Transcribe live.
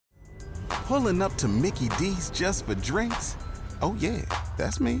Pulling up to Mickey D's just for drinks? Oh yeah,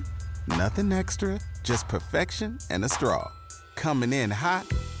 that's me. Nothing extra, just perfection and a straw. Coming in hot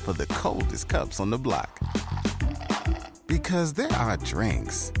for the coldest cups on the block. Because there are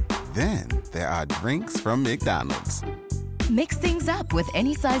drinks. Then there are drinks from McDonald's. Mix things up with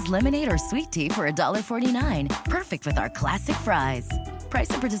any size lemonade or sweet tea for $1.49. Perfect with our classic fries. Price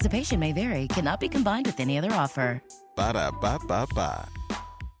and participation may vary. Cannot be combined with any other offer. Ba-da-ba-ba-ba.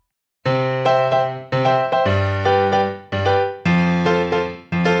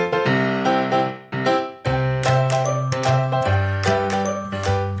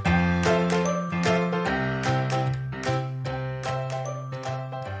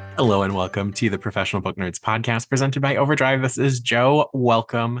 Hello and welcome to the Professional Book Nerds podcast presented by Overdrive. This is Joe.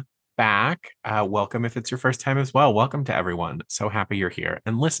 Welcome back. Welcome if it's your first time as well. Welcome to everyone. So happy you're here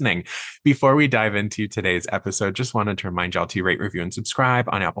and listening. Before we dive into today's episode, just wanted to remind y'all to rate, review, and subscribe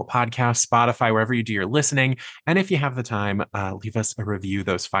on Apple Podcasts, Spotify, wherever you do your listening. And if you have the time, leave us a review.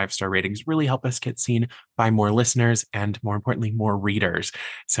 Those 5-star ratings really help us get seen by more listeners and, more importantly, more readers.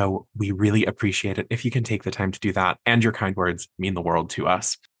 So we really appreciate it if you can take the time to do that. And your kind words mean the world to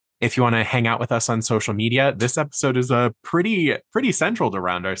us. If you want to hang out with us on social media, this episode is pretty central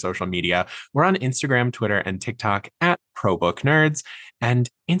around our social media. We're on Instagram, Twitter, and TikTok at ProBookNerds. And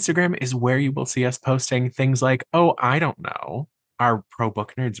Instagram is where you will see us posting things like, oh, I don't know, our Pro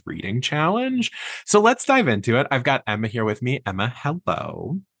Book Nerds reading challenge. So let's dive into it. I've got Emma here with me. Emma,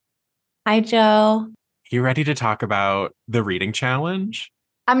 hello. Hi, Joe. You ready to talk about the reading challenge?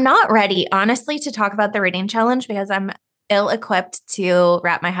 I'm not ready, honestly, to talk about the reading challenge because I'm ill-equipped to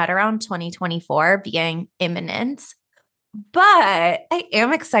wrap my head around 2024 being imminent. But I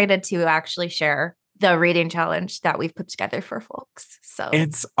am excited to actually share the reading challenge that we've put together for folks. So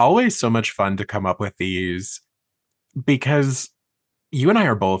it's always so much fun to come up with these because you and I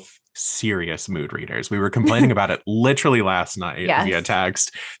are both serious mood readers. We were complaining about it literally last night via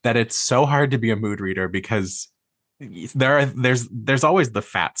text that it's so hard to be a mood reader because there's always the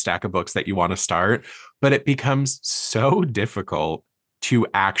fat stack of books that you want to start, but it becomes so difficult to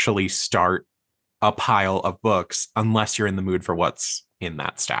actually start a pile of books unless you're in the mood for what's in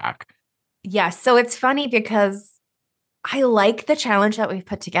that stack. Yes. So it's funny because I like the challenge that we've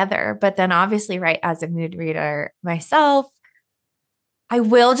put together, but then obviously, right, as a mood reader myself, I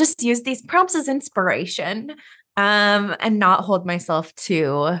will just use these prompts as inspiration and not hold myself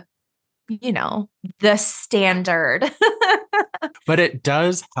to the standard. But it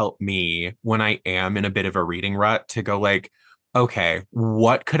does help me when I am in a bit of a reading rut to go like, okay,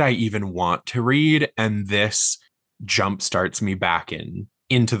 what could I even want to read? And this jump starts me back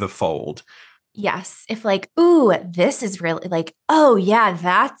into the fold. Yes. If like, ooh, this is really like, oh yeah,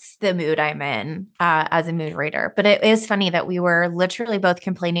 that's the mood I'm in as a mood reader. But it is funny that we were literally both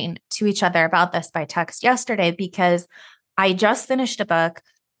complaining to each other about this by text yesterday because I just finished a book.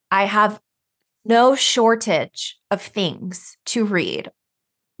 I have no shortage of things to read.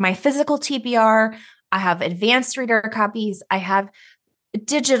 My physical TBR, I have advanced reader copies. I have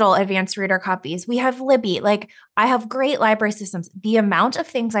digital advanced reader copies. We have Libby. Like I have great library systems. The amount of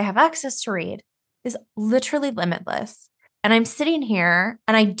things I have access to read is literally limitless. And I'm sitting here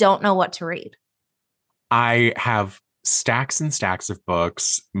and I don't know what to read. I have stacks and stacks of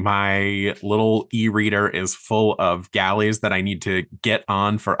books. My little e-reader is full of galleys that I need to get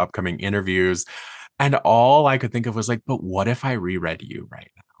on for upcoming interviews. And all I could think of was like, but what if I reread you right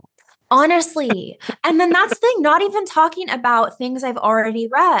now? Honestly. And then that's the thing, not even talking about things I've already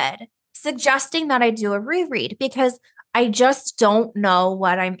read, suggesting that I do a reread because I just don't know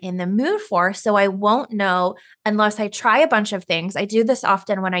what I'm in the mood for. So I won't know unless I try a bunch of things. I do this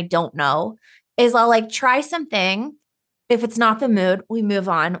often when I don't know, is I'll like try something. If it's not the mood, we move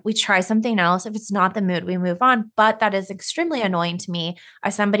on. We try something else. If it's not the mood, we move on. But that is extremely annoying to me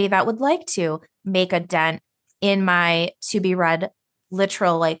as somebody that would like to make a dent in my to be read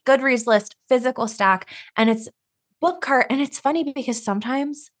literal like Goodreads list, physical stack, and it's book cart. And it's funny because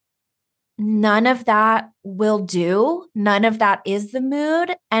sometimes none of that will do. None of that is the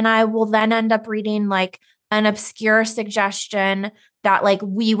mood. And I will then end up reading like an obscure suggestion that like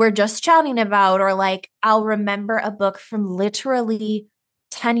we were just chatting about, or like I'll remember a book from literally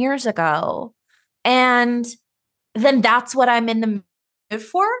 10 years ago. And then that's what I'm in the mood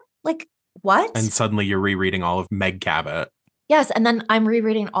for. Like what? And suddenly you're rereading all of Meg Cabot. Yes. And then I'm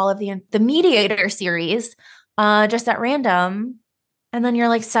rereading all of the Mediator series just at random. And then you're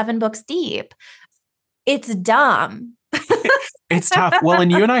like 7 books deep. It's dumb. It's tough. Well,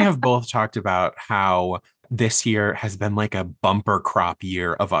 and you and I have both talked about how this year has been like a bumper crop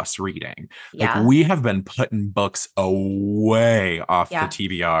year of us reading. Like Yeah. we have been putting books away off the Yeah.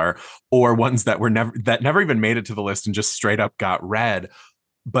 TBR, or ones that never even made it to the list and just straight up got read.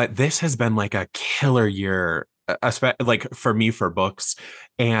 But this has been like a killer year, like for me, for books.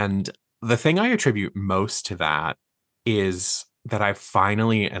 And the thing I attribute most to that is that I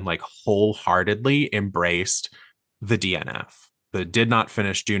finally and like wholeheartedly embraced the DNF, the did not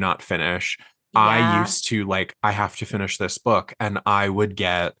finish, do not finish. I Yeah. used to like, I have to finish this book, and I would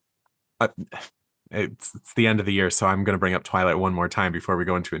get a, it's the end of the year, so I'm going to bring up Twilight one more time before we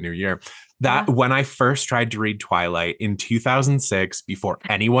go into a new year. That Yeah. when I first tried to read Twilight in 2006, before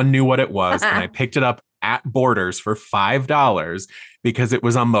anyone knew what it was, and I picked it up at Borders for $5 because it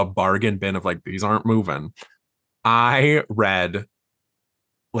was on the bargain bin of like, these aren't moving. I read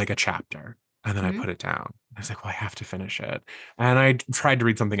like a chapter and then I Mhm. put it down. I was like, well, I have to finish it. And I tried to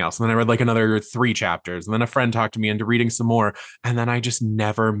read something else. And then I read like another 3 chapters. And then a friend talked to me into reading some more. And then I just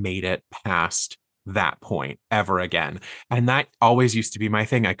never made it past that point ever again. And that always used to be my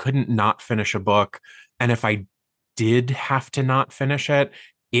thing. I couldn't not finish a book. And if I did have to not finish it,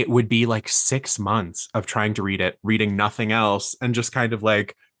 it would be like 6 months of trying to read it, reading nothing else, and just kind of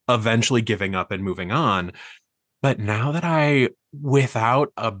like eventually giving up and moving on. But now that I,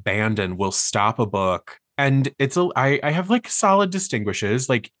 without abandon, will stop a book, and I have like solid distinguishes.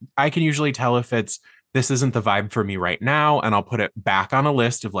 Like I can usually tell if it's, this isn't the vibe for me right now, and I'll put it back on a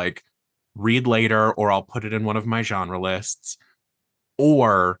list of like read later, or I'll put it in one of my genre lists.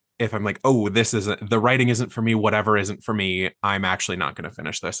 Or if I'm like, oh, this isn't, the writing isn't for me, whatever isn't for me, I'm actually not going to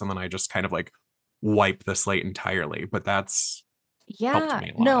finish this. And then I just kind of like wipe the slate entirely. But that's helped Yeah.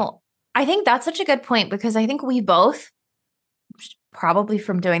 me a lot. No, I think that's such a good point because I think we both, probably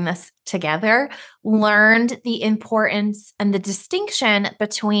from doing this together, learned the importance and the distinction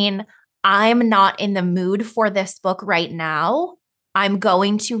between I'm not in the mood for this book right now. I'm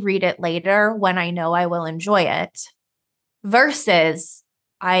going to read it later when I know I will enjoy it, versus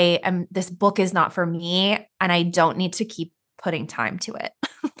this book is not for me and I don't need to keep putting time to it.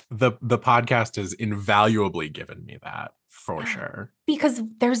 The podcast has invaluably given me that for sure. Because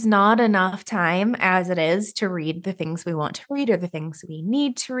there's not enough time as it is to read the things we want to read or the things we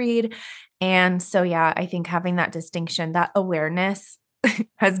need to read. And so, yeah, I think having that distinction, that awareness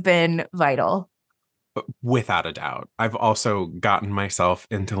has been vital. Without a doubt. I've also gotten myself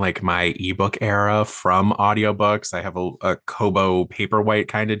into like my ebook era from audiobooks. I have a Kobo Paperwhite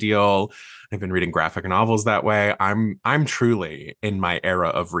kind of deal. I've been reading graphic novels that way. I'm truly in my era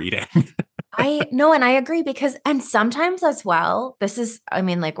of reading. I know, and I agree because, and sometimes as well, this is, I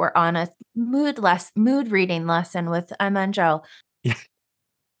mean, like we're on a mood reading lesson with Emma and Joe. Yeah.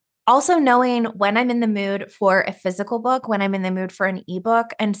 Also knowing when I'm in the mood for a physical book, when I'm in the mood for an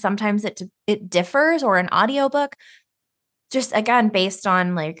ebook, and sometimes it differs, or an audiobook, just again, based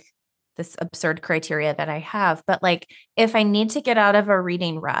on like this absurd criteria that I have. But like, if I need to get out of a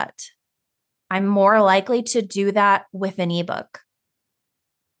reading rut, I'm more likely to do that with an ebook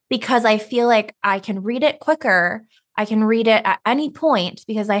because I feel like I can read it quicker. I can read it at any point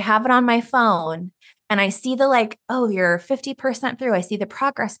because I have it on my phone and I see the like, oh, you're 50% through. I see the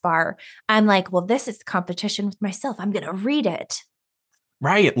progress bar. I'm like, well, this is competition with myself. I'm going to read it.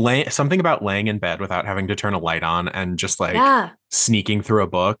 Right. Something about laying in bed without having to turn a light on and just like Yeah. sneaking through a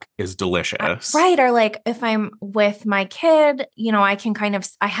book is delicious. Right. Or like if I'm with my kid, I can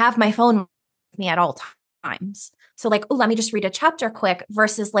I have my phone with me at all times. So like, oh, let me just read a chapter quick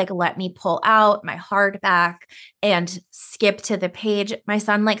versus like, let me pull out my hardback and skip to the page. My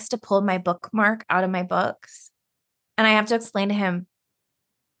son likes to pull my bookmark out of my books. And I have to explain to him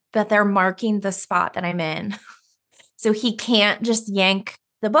that they're marking the spot that I'm in. So he can't just yank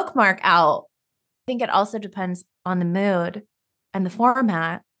the bookmark out. I think it also depends on the mood and the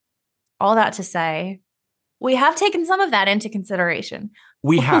format. All that to say, we have taken some of that into consideration.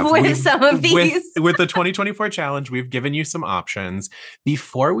 We have with some of these. With the 2024 challenge, we've given you some options.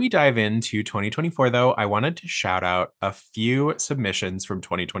 Before we dive into 2024, though, I wanted to shout out a few submissions from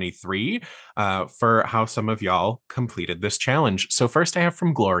 2023 for how some of y'all completed this challenge. So first I have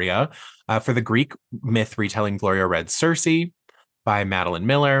from Gloria for the Greek myth retelling. Gloria read Circe by Madeline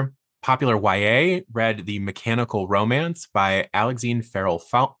Miller. Popular YA read The Mechanical Romance by Alexine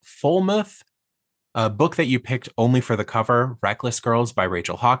Farrell-Fulmuth. A book that you picked only for the cover, Reckless Girls by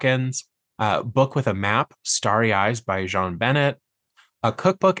Rachel Hawkins. A book with a map, Starry Eyes by Jean Bennett. A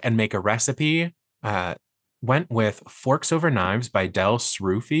cookbook and make a recipe went with Forks Over Knives by Del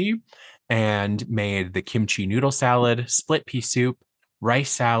Srufi and made the kimchi noodle salad, split pea soup,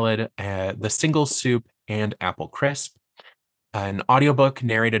 rice salad, the single soup, and apple crisp. An audiobook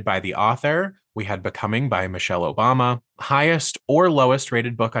narrated by the author We had Becoming by Michelle Obama. Highest or lowest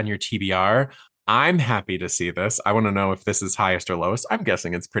rated book on your TBR. I'm happy to see this. I want to know if this is highest or lowest. I'm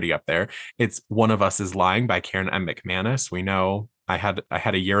guessing it's pretty up there. It's One of Us is Lying by Karen M. McManus. We know I had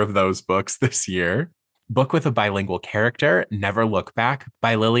a year of those books this year. Book with a bilingual character, Never Look Back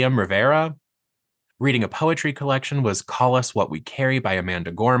by Lilian Rivera. Reading a poetry collection was Call Us What We Carry by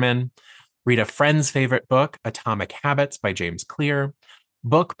Amanda Gorman. Read a friend's favorite book, Atomic Habits by James Clear.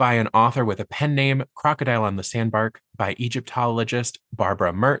 Book by an author with a pen name, Crocodile on the Sandbark by Egyptologist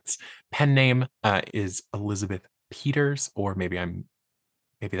Barbara Mertz. Pen name is Elizabeth Peters, or maybe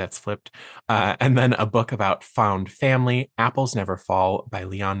that's flipped. And then a book about found family, Apples Never Fall by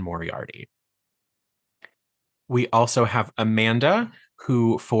Leon Moriarty. We also have Amanda,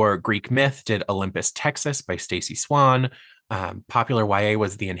 who for Greek myth did Olympus, Texas by Stacey Swan. Popular YA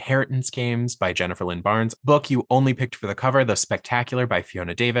was The Inheritance Games by Jennifer Lynn Barnes. Book you only picked for the cover, The Spectacular by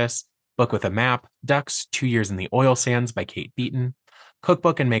Fiona Davis. Book with a map, Ducks, 2 Years in the Oil Sands by Kate Beaton.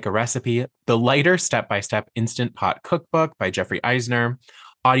 Cookbook and Make a Recipe, The Lighter Step-by-Step Instant Pot Cookbook by Jeffrey Eisner.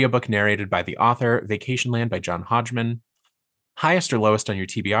 Audiobook narrated by the author, Vacationland by John Hodgman. Highest or lowest on your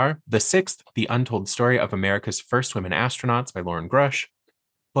TBR, The Sixth, The Untold Story of America's First Women Astronauts by Lauren Grush.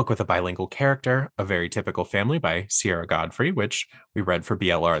 Book with a bilingual character, A Very Typical Family by Sierra Godfrey, which we read for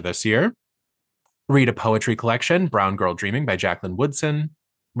BLR this year. Read a poetry collection, Brown Girl Dreaming by Jacqueline Woodson.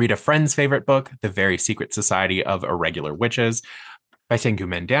 Read a friend's favorite book, The Very Secret Society of Irregular Witches by Tengu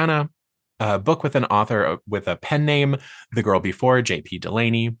Mandana. A book with an author with a pen name, The Girl Before, J.P.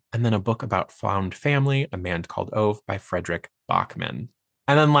 Delaney. And then a book about found family, A Man Called Ove by Frederick Bachman.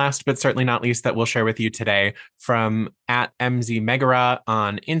 And then last but certainly not least that we'll share with you today from at MZ Megara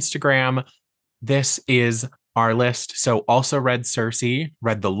on Instagram. This is our list. So also read Circe,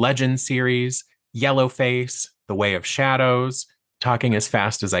 read the Legend series, Yellowface, The Way of Shadows, Talking as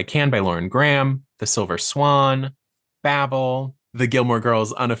Fast as I Can by Lauren Graham, The Silver Swan, Babel, The Gilmore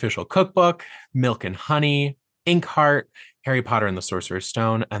Girls Unofficial Cookbook, Milk and Honey, Inkheart, Harry Potter and the Sorcerer's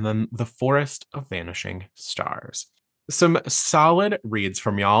Stone, and then The Forest of Vanishing Stars. Some solid reads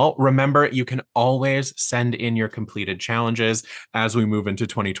from y'all. Remember, you can always send in your completed challenges as we move into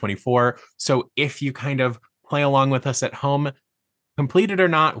 2024. So if you kind of play along with us at home, completed or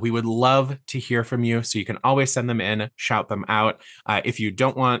not, we would love to hear from you. So you can always send them in, shout them out. If you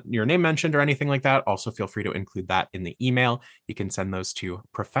don't want your name mentioned or anything like that, also feel free to include that in the email. You can send those to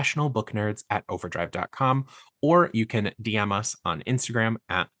professionalbooknerds@overdrive.com, or you can DM us on Instagram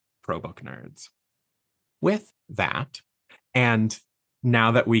at ProBookNerds. With that, and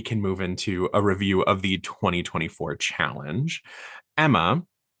now that we can move into a review of the 2024 challenge, Emma,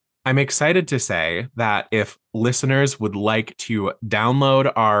 I'm excited to say that if listeners would like to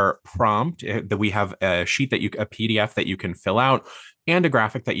download our prompt, that we have a sheet a PDF that you can fill out and a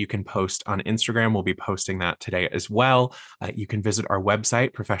graphic that you can post on Instagram. We'll be posting that today as well. You can visit our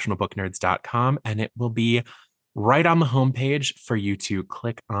website, professionalbooknerds.com, and it will be right on the homepage for you to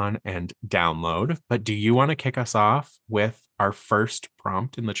click on and download. But do you want to kick us off with our first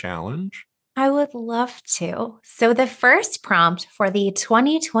prompt in the challenge? I would love to. So the first prompt for the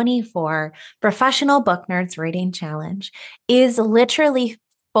 2024 Professional Book Nerds Reading Challenge is literally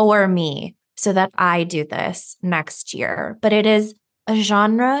for me so that I do this next year, but it is a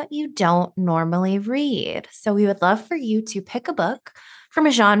genre you don't normally read. So we would love for you to pick a book from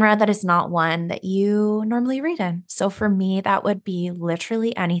a genre that is not one that you normally read in. So for me, that would be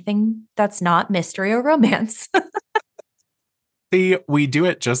literally anything that's not mystery or romance. See, we do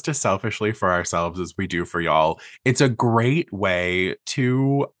it just as selfishly for ourselves as we do for y'all. It's a great way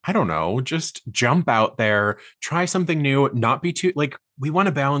to, I don't know, just jump out there, try something new, not be too, we want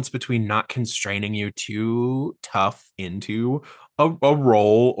to balance between not constraining you too tough into a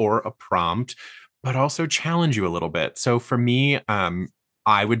role or a prompt, but also challenge you a little bit. So for me,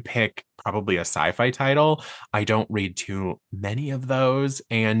 I would pick probably a sci-fi title. I don't read too many of those.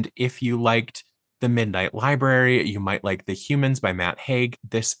 And if you liked The Midnight Library, you might like The Humans by Matt Haig.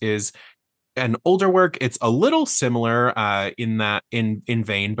 This is an older work. It's a little similar in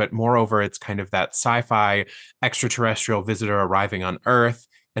vein, but moreover, it's kind of that sci-fi extraterrestrial visitor arriving on Earth,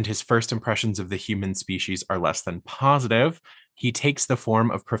 and his first impressions of the human species are less than positive. He takes the form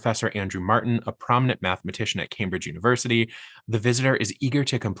of Professor Andrew Martin, a prominent mathematician at Cambridge University. The visitor is eager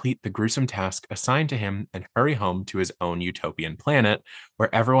to complete the gruesome task assigned to him and hurry home to his own utopian planet,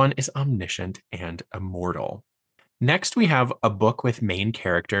 where everyone is omniscient and immortal. Next, we have a book with main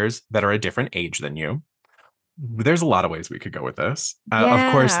characters that are a different age than you. There's a lot of ways we could go with this.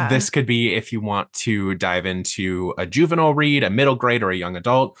 Of course, this could be if you want to dive into a juvenile read, a middle grade, or a young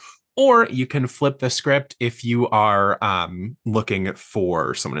adult, Or you can flip the script if you are looking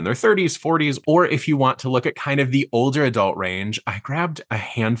for someone in their 30s, 40s, or if you want to look at kind of the older adult range. I grabbed a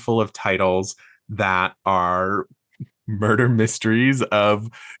handful of titles that are murder mysteries of,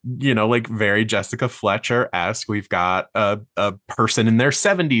 like very Jessica Fletcher-esque. We've got a person in their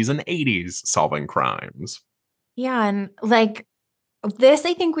 70s and 80s solving crimes. Yeah. And like this,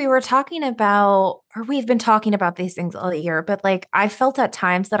 I think we were talking about, or we've been talking about these things all year, but like I felt at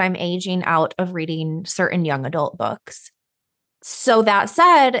times that I'm aging out of reading certain young adult books. So that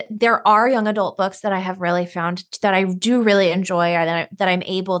said, there are young adult books that I have really found that I do really enjoy, or that I'm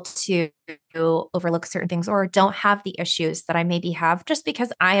able to overlook certain things or don't have the issues that I maybe have just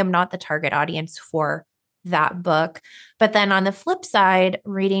because I am not the target audience for that book. But then on the flip side,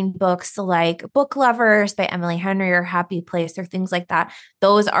 reading books like Book Lovers by Emily Henry or Happy Place or things like that,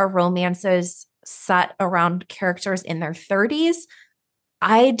 those are romances set around characters in their 30s.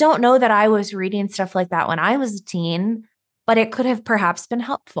 I don't know that I was reading stuff like that when I was a teen, but it could have perhaps been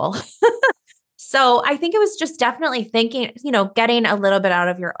helpful. So I think it was just definitely thinking, getting a little bit out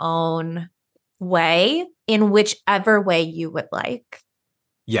of your own way in whichever way you would like.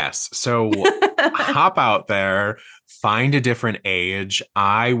 Yes. So hop out there, find a different age.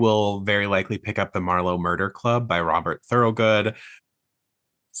 I will very likely pick up the Marlowe Murder Club by Robert Thorogood.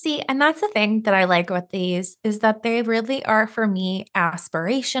 See, and that's the thing that I like with these is that they really are for me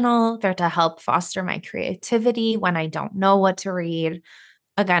aspirational. They're to help foster my creativity when I don't know what to read.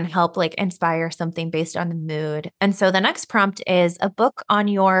 Again, help like inspire something based on the mood. And so the next prompt is a book on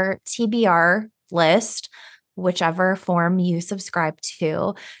your TBR list, whichever form you subscribe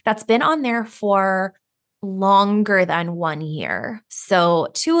to, that's been on there for longer than 1 year. So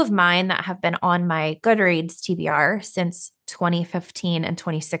 2 of mine that have been on my Goodreads TBR since 2015 and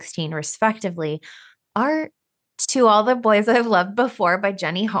 2016, respectively, are To All the Boys I've Loved Before by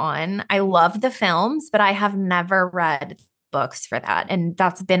Jenny Han. I love the films, but I have never read books for that. And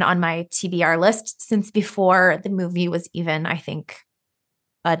that's been on my TBR list since before the movie was even, I think,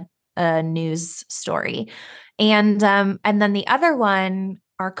 a news story. And then the other one,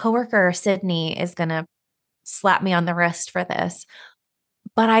 our coworker Sydney is going to slap me on the wrist for this,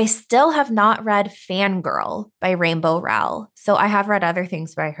 but I still have not read Fangirl by Rainbow Rowell. So I have read other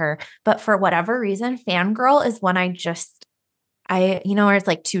things by her, but for whatever reason, Fangirl is one where it's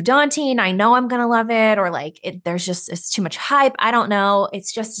like too daunting. I know I'm going to love it, or like it's too much hype. I don't know.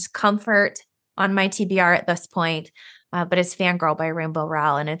 It's just comfort on my TBR at this point. But it's Fangirl by Rainbow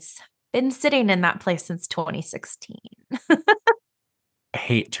Rowell, and it's been sitting in that place since 2016. I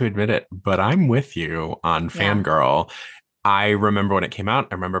hate to admit it, but I'm with you on Fangirl. I remember when it came out.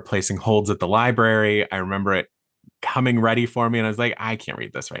 I remember placing holds at the library. I remember it coming ready for me, and I was like, I can't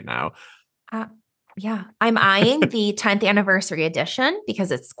read this right now. Yeah, I'm eyeing the 10th anniversary edition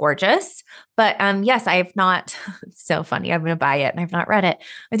because it's gorgeous. But yes, I have not. It's so funny. I'm going to buy it, and I've not read it.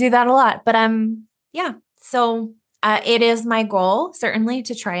 I do that a lot. But yeah. So it is my goal, certainly,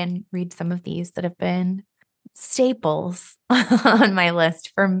 to try and read some of these that have been staples on my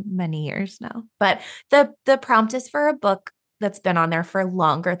list for many years now. But the prompt is for a book that's been on there for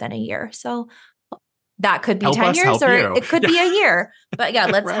longer than a year. So that could be help 10 years or you. It could be a year. But yeah,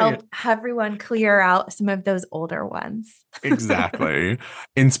 let's right. help everyone clear out some of those older ones. Exactly.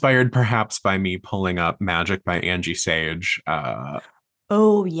 Inspired perhaps by me pulling up Magic by Angie Sage.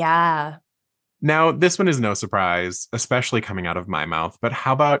 Oh, yeah. Now, this one is no surprise, especially coming out of my mouth, but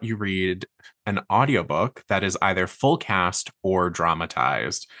how about you read an audiobook that is either full cast or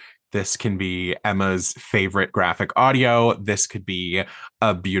dramatized? This can be Emma's favorite graphic audio. This could be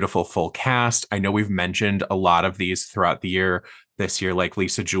a beautiful full cast. I know we've mentioned a lot of these throughout the year. This year, like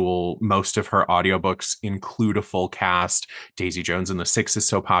Lisa Jewell, most of her audiobooks include a full cast. Daisy Jones and the Six is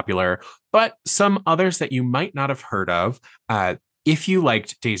so popular, but some others that you might not have heard of. If you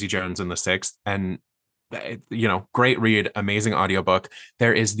liked Daisy Jones and the Six, and great read, amazing audiobook,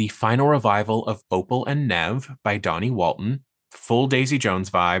 there is the final revival of Opal and Nev by Donnie Walton. Full Daisy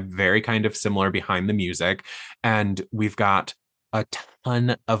Jones vibe, very kind of similar behind the music. And we've got a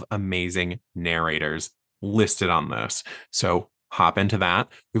ton of amazing narrators listed on this. So hop into that.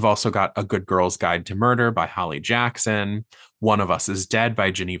 We've also got A Good Girl's Guide to Murder by Holly Jackson, One of Us is Dead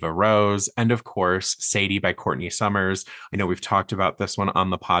by Geneva Rose, and of course, Sadie by Courtney Summers. I know we've talked about this one on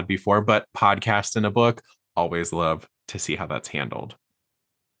the pod before, but podcast in a book, always love to see how that's handled.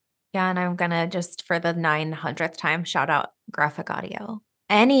 Yeah, and I'm going to just for the 900th time shout out Graphic Audio.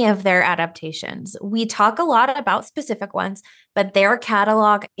 Any of their adaptations. We talk a lot about specific ones, but their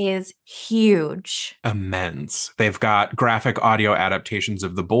catalog is huge. Immense. They've got graphic audio adaptations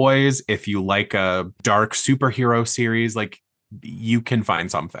of The Boys. If you like a dark superhero series, like you can find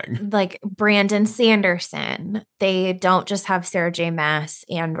something. Like Brandon Sanderson. They don't just have Sarah J. Maas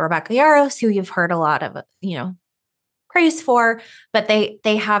and Rebecca Yarros, who you've heard a lot of, praise for, but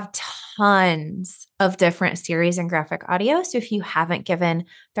they have tons of different series and graphic audio. So if you haven't given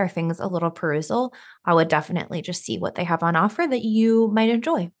their things a little perusal, I would definitely just see what they have on offer that you might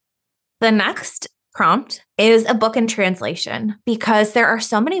enjoy. The next prompt is a book in translation, because there are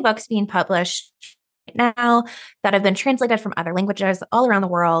so many books being published now that have been translated from other languages all around the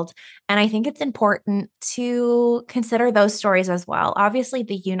world. And I think it's important to consider those stories as well. Obviously,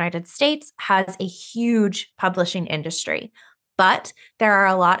 the United States has a huge publishing industry, but there are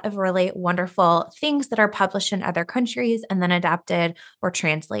a lot of really wonderful things that are published in other countries and then adapted or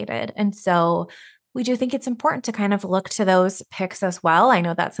translated. And so we do think it's important to kind of look to those picks as well. I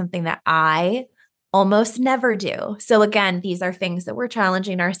know that's something that I almost never do. So again, these are things that we're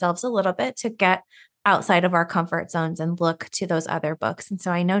challenging ourselves a little bit to get outside of our comfort zones and look to those other books. And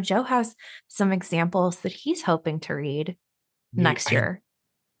so I know Joe has some examples that he's hoping to read next year.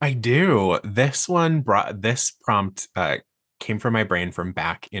 I do. This prompt came from my brain from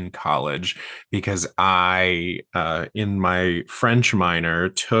back in college, because I, in my French minor,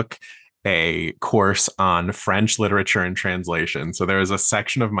 took a course on French literature and translation. So there is a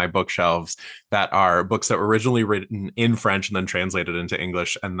section of my bookshelves that are books that were originally written in French and then translated into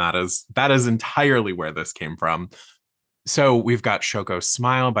English. And that is entirely where this came from. So we've got Shoko's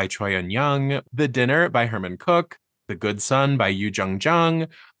Smile by Choi Eun-young, The Dinner by Herman Cook, The Good Son by Yu Jung,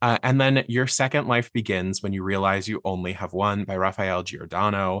 and then Your Second Life Begins When You Realize You Only Have One by Rafael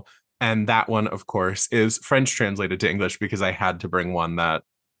Giordano. And that one, of course, is French translated to English, because I had to bring one that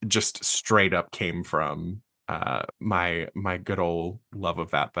just straight up came from my good old love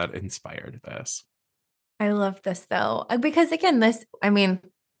of that inspired this. I love this though, because again,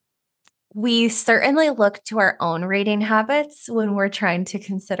 we certainly look to our own reading habits when we're trying to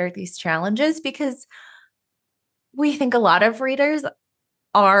consider these challenges, because we think a lot of readers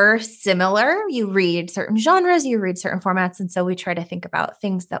are similar. You read certain genres, you read certain formats. And so we try to think about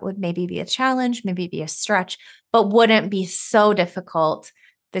things that would maybe be a challenge, maybe be a stretch, but wouldn't be so difficult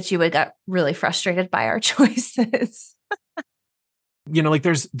that you would get really frustrated by our choices.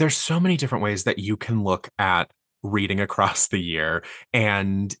 There's so many different ways that you can look at reading across the year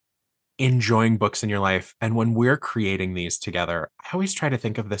and enjoying books in your life. And when we're creating these together, I always try to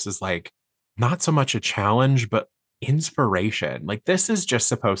think of this as like, not so much a challenge, but inspiration. Like, this is just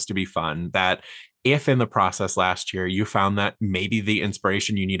supposed to be fun. That if in the process last year you found that maybe the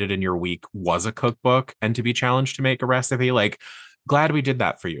inspiration you needed in your week was a cookbook and to be challenged to make a recipe, like, glad we did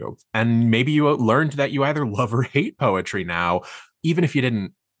that for you. And maybe you learned that you either love or hate poetry now. Even if you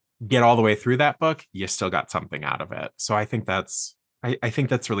didn't get all the way through that book, you still got something out of it. So I think that's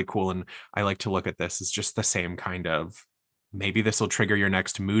really cool. And I like to look at this as just the same kind of, maybe this will trigger your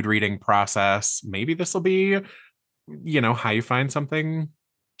next mood reading process. Maybe this will be, how you find something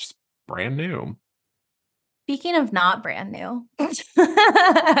just brand new. Speaking of not brand new.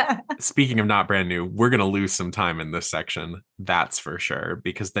 Speaking of not brand new, we're going to lose some time in this section. That's for sure.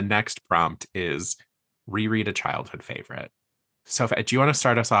 Because the next prompt is reread a childhood favorite. Sophie, do you want to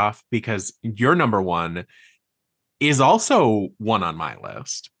start us off? Because your number one is also one on my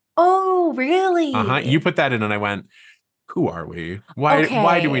list. Oh, really? You put that in and I went, who are we?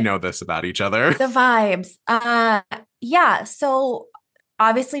 Why do we know this about each other? The vibes. Yeah. So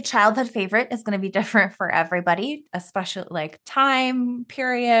obviously childhood favorite is going to be different for everybody, especially like time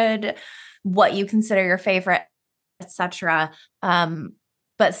period, what you consider your favorite, etc.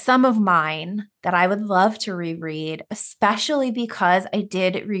 But some of mine that I would love to reread, especially because I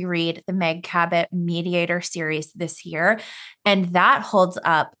did reread the Meg Cabot Mediator series this year, and that holds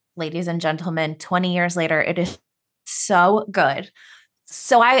up, ladies and gentlemen, 20 years later. It is so good.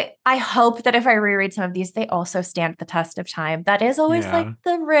 So I hope that if I reread some of these, they also stand the test of time. That is always like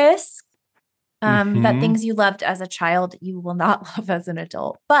the risk, that things you loved as a child, you will not love as an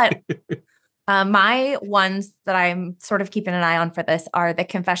adult. But my ones that I'm sort of keeping an eye on for this are the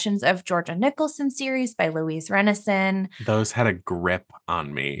Confessions of Georgia Nicholson series by Louise Renison. Those had a grip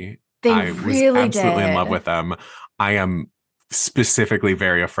on me. I was absolutely in love with them. I am specifically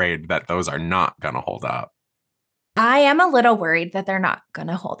very afraid that those are not going to hold up. I am a little worried that they're not going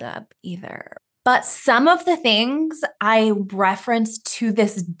to hold up either. But some of the things I reference to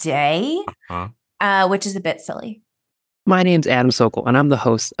this day, which is a bit silly. My name's Adam Sokol, and I'm the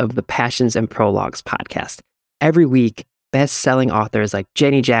host of the Passions and Prologues podcast. Every week, best-selling authors like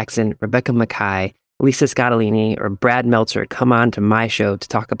Jenny Jackson, Rebecca Mackay, Lisa Scottolini, or Brad Meltzer come on to my show to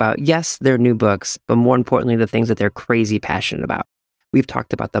talk about, yes, their new books, but more importantly, the things that they're crazy passionate about. We've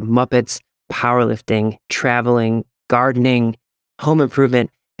talked about the Muppets, powerlifting, traveling, gardening, home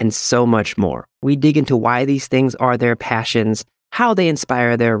improvement, and so much more. We dig into why these things are their passions, how they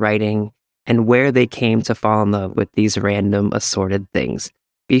inspire their writing, and where they came to fall in love with these random assorted things.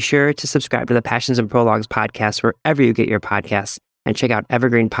 Be sure to subscribe to the Passions and Prologues podcast wherever you get your podcasts, and check out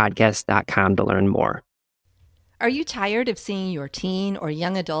evergreenpodcast.com to learn more. Are you tired of seeing your teen or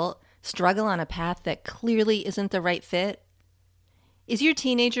young adult struggle on a path that clearly isn't the right fit? Is your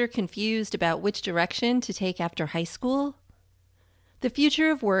teenager confused about which direction to take after high school? The future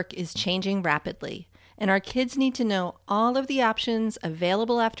of work is changing rapidly, and our kids need to know all of the options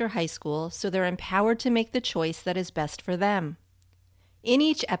available after high school so they're empowered to make the choice that is best for them. In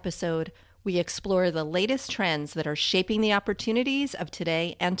each episode, we explore the latest trends that are shaping the opportunities of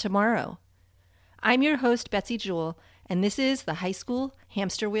today and tomorrow. I'm your host, Betsy Jewell, and this is the High School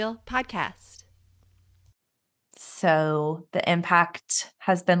Hamster Wheel Podcast. So the impact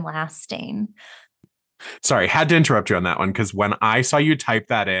has been lasting. Sorry, had to interrupt you on that one because when I saw you type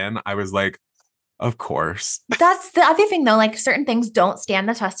that in, I was like, of course. That's the other thing, though. Like certain things don't stand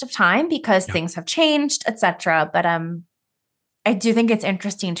the test of time because things have changed, etc. But I do think it's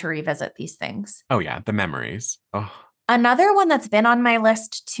interesting to revisit these things. Oh, yeah. The memories. Oh. Another one that's been on my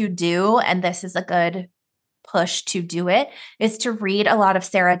list to do, and this is a good push to do it, is to read a lot of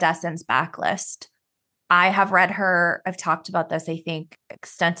Sarah Dessen's backlist. I have read her. I've talked about this, I think,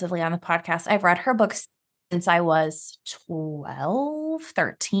 extensively on the podcast. I've read her books since I was 12,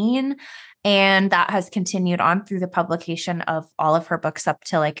 13. And that has continued on through the publication of all of her books up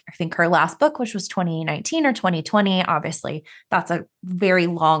to I think her last book, which was 2019 or 2020. Obviously, that's a very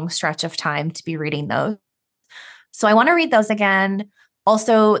long stretch of time to be reading those. So I want to read those again.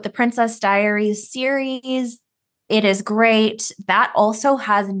 Also, the Princess Diaries series, it is great. That also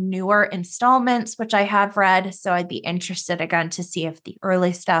has newer installments, which I have read. So I'd be interested again to see if the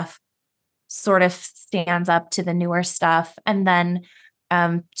early stuff sort of stands up to the newer stuff. And then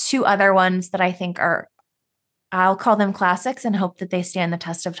two other ones that I think I'll call them classics and hope that they stand the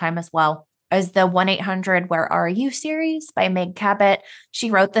test of time as well, is the 1-800 Where Are You series by Meg Cabot. She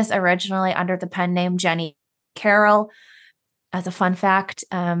wrote this originally under the pen name Jenny Carroll, as a fun fact.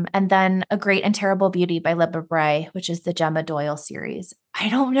 And then A Great and Terrible Beauty by Libba Bray, which is the Gemma Doyle series. I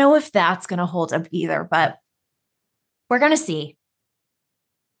don't know if that's going to hold up either, but we're going to see.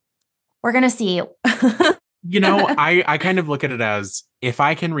 We're going to see. I kind of look at it as if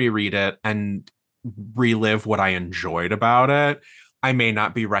I can reread it and relive what I enjoyed about it, I may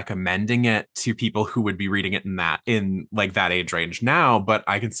not be recommending it to people who would be reading it in that age range now, but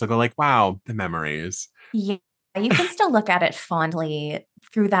I can still go wow, the memories. Yeah, you can still look at it fondly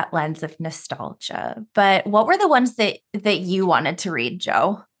through that lens of nostalgia. But what were the ones that you wanted to read,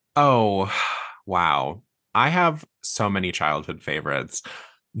 Joe? Oh, wow. I have so many childhood favorites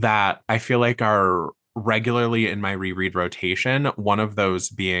that I feel like are regularly in my reread rotation. One of those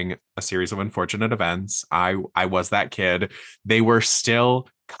being A Series of Unfortunate Events. I was that kid. They were still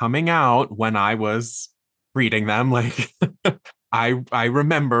coming out when I was reading them. I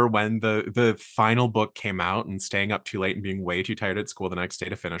remember when the final book came out and staying up too late and being way too tired at school the next day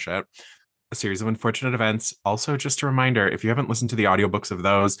to finish it. A Series of Unfortunate Events. Also, just a reminder, if you haven't listened to the audiobooks of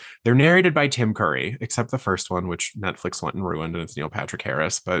those, they're narrated by Tim Curry, except the first one, which Netflix went and ruined, and it's Neil Patrick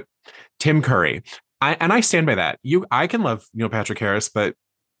Harris, but Tim Curry. I stand by that. I can love Neil Patrick Harris, but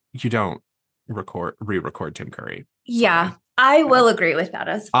you don't re-record Tim Curry. Yeah, I will agree with that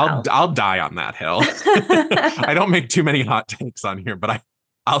as well. I'll die on that hill. I don't make too many hot takes on here, but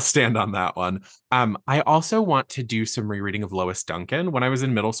I'll stand on that one. I also want to do some rereading of Lois Duncan. When I was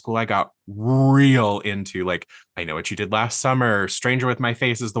in middle school, I got real into I Know What You Did Last Summer. Stranger with My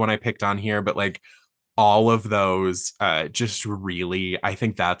Face is the one I picked on here, but all of those just really, I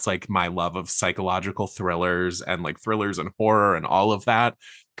think that's my love of psychological thrillers and thrillers and horror and all of that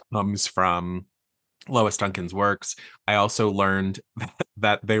comes from Lois Duncan's works. I also learned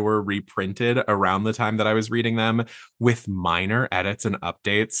that they were reprinted around the time that I was reading them with minor edits and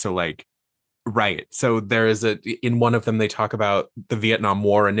updates. So right. So there is in one of them, they talk about the Vietnam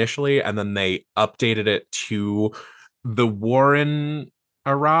War initially, and then they updated it to the war in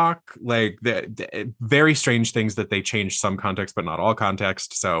Iraq, the very strange things that they changed some context, but not all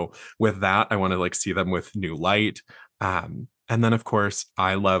context. So with that, I want to see them with new light. And then of course,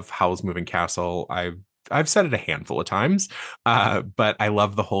 I love Howl's Moving Castle. I've said it a handful of times, but I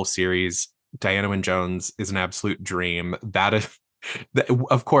love the whole series. Diana Wynne Jones is an absolute dream. That is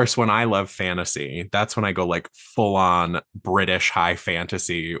Of course, when I love fantasy, that's when I go like full on British high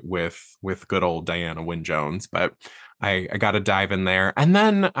fantasy with good old Diana Wynne Jones. But I got to dive in there. And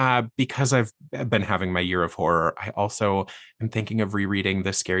then because I've been having my year of horror, I also am thinking of rereading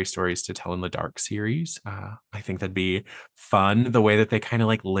the Scary Stories to Tell in the Dark series. I think that'd be fun, the way that they kind of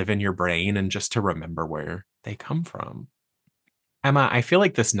like live in your brain and just to remember where they come from. Emma, I feel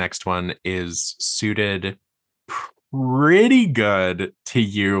like this next one is suited pretty good to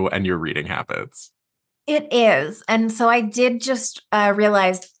you and your reading habits. It is. And so I did just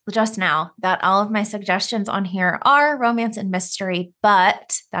realize just now that all of my suggestions on here are romance and mystery,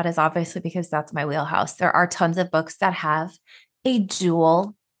 but that is obviously because that's my wheelhouse. There are tons of books that have a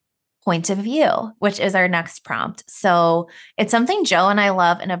dual point of view, which is our next prompt. So it's something Joe and I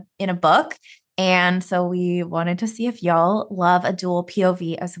love in a book. And so we wanted to see if y'all love a dual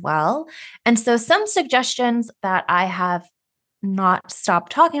POV as well. And so some suggestions that I have not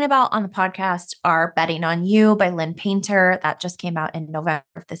stopped talking about on the podcast are Betting on You by Lynn Painter. That just came out in November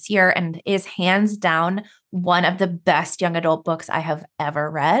of this year and is hands down one of the best young adult books I have ever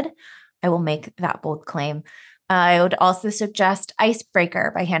read. I will make that bold claim. I would also suggest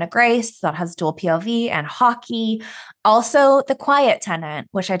Icebreaker by Hannah Grace. That has dual POV and hockey. Also, The Quiet Tenant,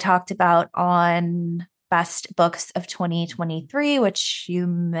 which I talked about on Best Books of 2023, which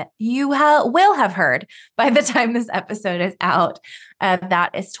you will have heard by the time this episode is out.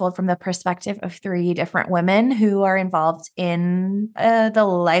 That is told from the perspective of 3 different women who are involved in the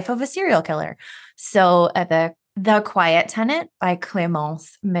life of a serial killer. So the Quiet Tenant by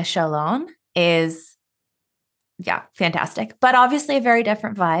Clémence Michelon is fantastic, but obviously a very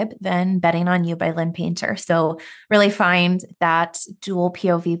different vibe than Betting on You by Lynn Painter. So really find that dual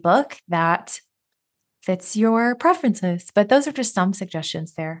POV book that fits your preferences. But those are just some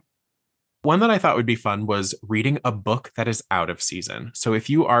suggestions there. One that I thought would be fun was reading a book that is out of season. So if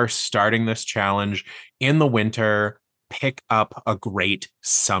you are starting this challenge in the winter, pick up a great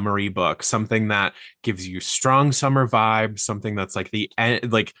summery book, something that gives you strong summer vibes, something that's like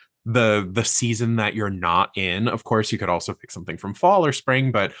the season that you're not in. Of course, you could also pick something from fall or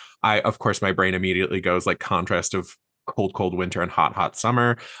spring, but of course, my brain immediately goes like contrast of cold winter and hot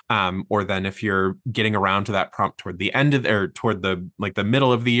summer. Or then if you're getting around to that prompt toward the end of or toward the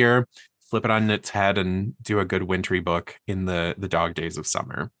middle of the year, flip it on its head and do a good wintry book in the dog days of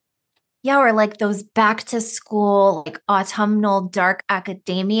summer. Yeah, or like those back to school, like autumnal dark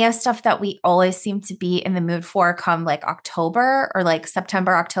academia stuff that we always seem to be in the mood for come like October or like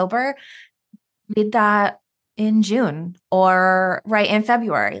September, October. Read that in June or right in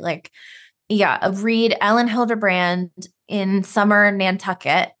February. Like, read Ellen Hildebrand in summer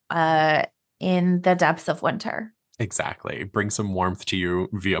Nantucket in the depths of winter. Exactly. Bring some warmth to you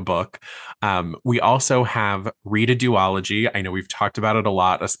via book. We also have read a duology. I know we've talked about it a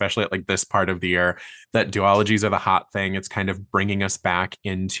lot, especially at like this part of the year, that duologies are the hot thing. It's kind of bringing us back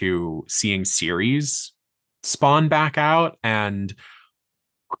into seeing series spawn back out. And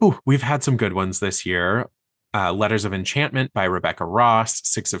we've had some good ones this year. Letters of Enchantment by Rebecca Ross,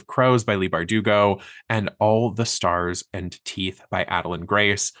 Six of Crows by Leigh Bardugo, and All the Stars and Teeth by Adeline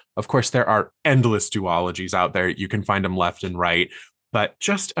Grace. Of course, there are endless duologies out there. You can find them left and right, but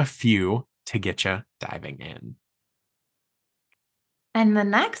just a few to get you diving in. And the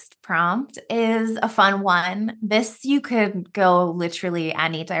next prompt is a fun one. This you could go literally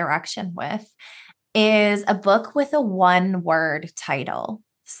any direction with, is a book with a one-word title.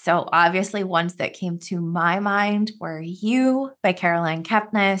 So obviously ones that came to my mind were You by Caroline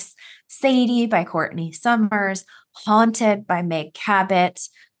Kepnes, Sadie by Courtney Summers, Haunted by Meg Cabot,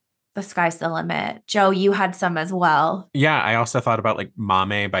 The Sky's the Limit. Joe, you had some as well. Yeah, I also thought about like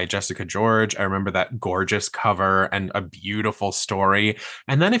Mame by Jessica George. I remember that gorgeous cover and a beautiful story.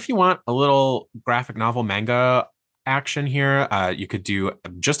 And then if you want a little graphic novel manga action here, you could do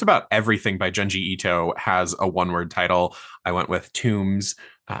just about everything by Junji Ito has a one-word title. I went with Tombs,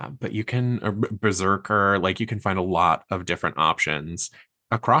 but you can Berserker, like you can find a lot of different options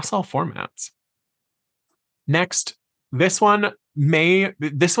across all formats. Next, this one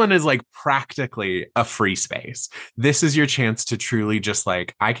is like practically a free space. This is your chance to truly just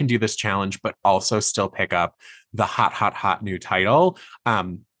like, I can do this challenge, but also still pick up the hot new title.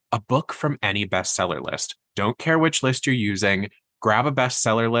 A book from any bestseller list. Don't care which list you're using. Grab a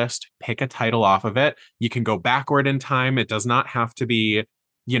bestseller list, pick a title off of it. You can go backward in time. It does not have to be,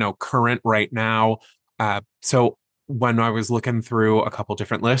 current right now. So when I was looking through a couple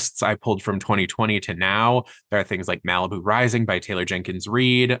different lists, I pulled from 2020 to now. There are things like Malibu Rising by Taylor Jenkins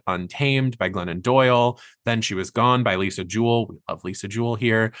Reid, Untamed by Glennon Doyle, Then She Was Gone by Lisa Jewell. We love Lisa Jewell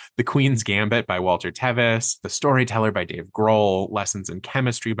here. The Queen's Gambit by Walter Tevis, The Storyteller by Dave Grohl, Lessons in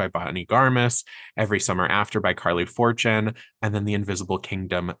Chemistry by Bonnie Garmis, Every Summer After by Carly Fortune, and then The Invisible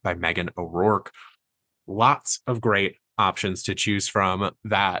Kingdom by Megan O'Rourke. Lots of great options to choose from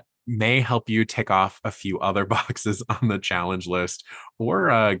that may help you tick off a few other boxes on the challenge list,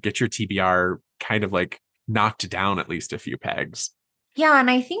 or get your TBR kind of like knocked down at least a few pegs. Yeah. And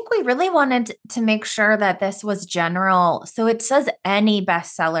I think we really wanted to make sure that this was general. So it says any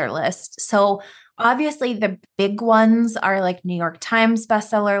bestseller list. So obviously the big ones are like New York Times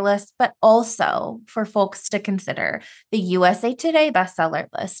bestseller list, but also for folks to consider the USA Today bestseller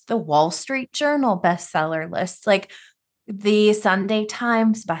list, the Wall Street Journal bestseller list, like the Sunday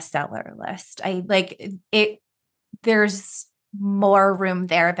Times bestseller list. I like it. There's more room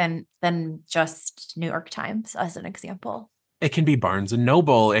there than just New York Times as an example. It can be Barnes and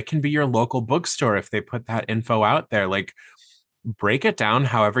Noble. It can be your local bookstore if they put that info out there. Like, break it down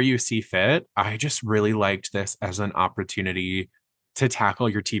however you see fit. I just really liked this as an opportunity to tackle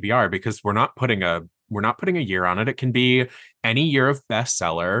your TBR, because we're not putting a year on it. It can be any year of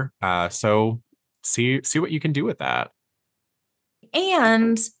bestseller. So see what you can do with that.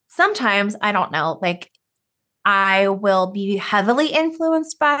 And sometimes, I don't know, like I will be heavily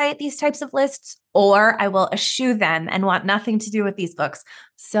influenced by these types of lists, or I will eschew them and want nothing to do with these books.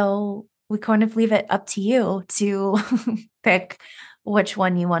 So we kind of leave it up to you to pick which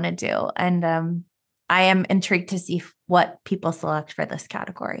one you want to do. And I am intrigued to see what people select for this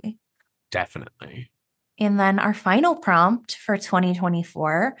category. Definitely. And then our final prompt for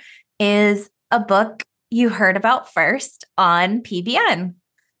 2024 is a book you heard about first on PBN.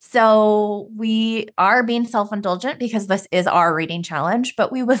 So we are being self-indulgent because this is our reading challenge,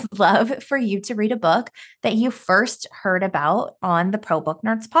 but we would love for you to read a book that you first heard about on the Pro Book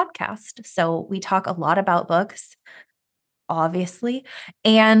Nerds podcast. So we talk a lot about books, obviously.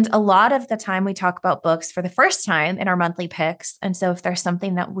 And a lot of the time we talk about books for the first time in our monthly picks. And so if there's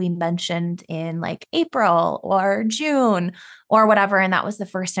something that we mentioned in like April or June or whatever, and that was the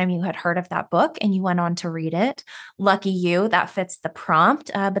first time you had heard of that book and you went on to read it, lucky you, that fits the prompt.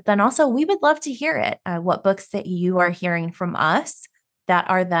 But then also we would love to hear it. What books that you are hearing from us that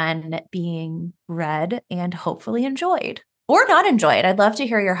are then being read and hopefully enjoyed or not enjoyed. I'd love to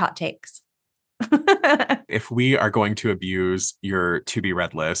hear your hot takes. If we are going to abuse your to be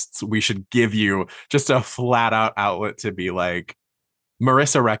read lists, we should give you just a flat out outlet to be like,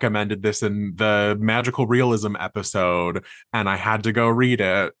 Marissa recommended this in the magical realism episode and I had to go read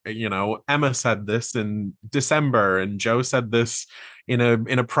it. You know, Emma said this in December and Joe said this in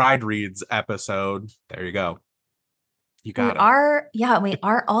a Pride Reads episode. There you go. You got it. We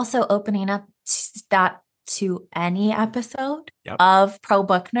are also opening up that to any episode Yep. of Pro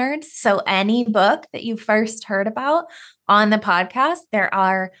Book Nerds. So any book that you first heard about on the podcast, there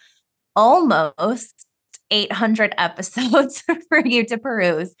are almost 800 episodes for you to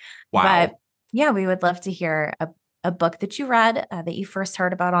peruse. Wow. But yeah, we would love to hear a book that you read that you first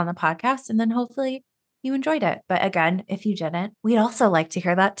heard about on the podcast, and then hopefully you enjoyed it. But again, if you didn't, we'd also like to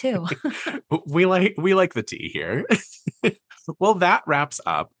hear that too. we like the tea here. Well, that wraps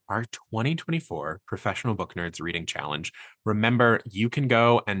up our 2024 Professional Book Nerds Reading Challenge. Remember, you can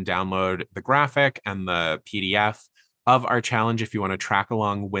go and download the graphic and the PDF of our challenge if you want to track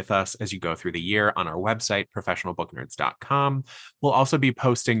along with us as you go through the year on our website, professionalbooknerds.com. We'll also be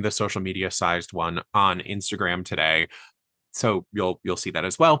posting the social media sized one on Instagram today, so you'll see that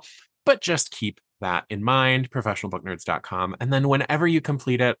as well. But just keep that in mind, professionalbooknerds.com. And then whenever you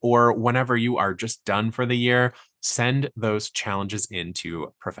complete it or whenever you are just done for the year, send those challenges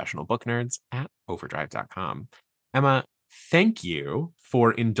into professionalbooknerds@overdrive.com. Emma, thank you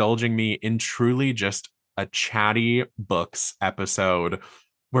for indulging me in truly just a chatty books episode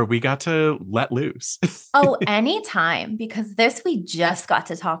where we got to let loose. Oh, anytime, because this we just got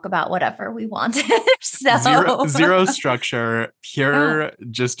to talk about whatever we wanted. So zero structure,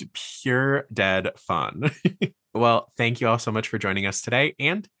 just pure dead fun. Well, thank you all so much for joining us today,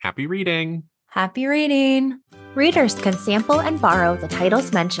 and happy reading. Happy reading. Readers can sample and borrow the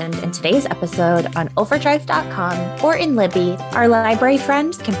titles mentioned in today's episode on overdrive.com or in Libby. Our library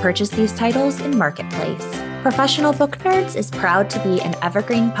friends can purchase these titles in Marketplace. Professional Book Nerds is proud to be an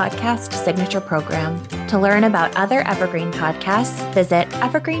Evergreen Podcast signature program. To learn about other Evergreen podcasts, visit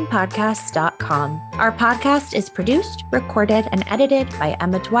evergreenpodcasts.com. Our podcast is produced, recorded, and edited by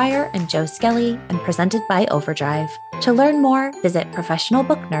Emma Dwyer and Joe Skelly and presented by Overdrive. To learn more, visit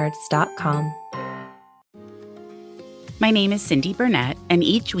professionalbooknerds.com. My name is Cindy Burnett, and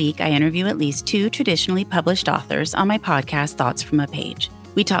each week I interview at least 2 traditionally published authors on my podcast, Thoughts from a Page.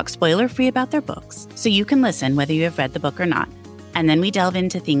 We talk spoiler-free about their books, so you can listen whether you have read the book or not. And then we delve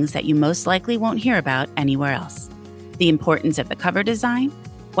into things that you most likely won't hear about anywhere else. The importance of the cover design,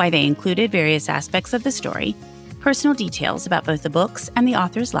 why they included various aspects of the story, personal details about both the books and the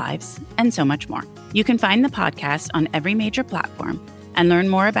authors' lives, and so much more. You can find the podcast on every major platform and learn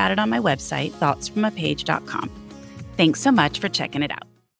more about it on my website, thoughtsfromapage.com. Thanks so much for checking it out.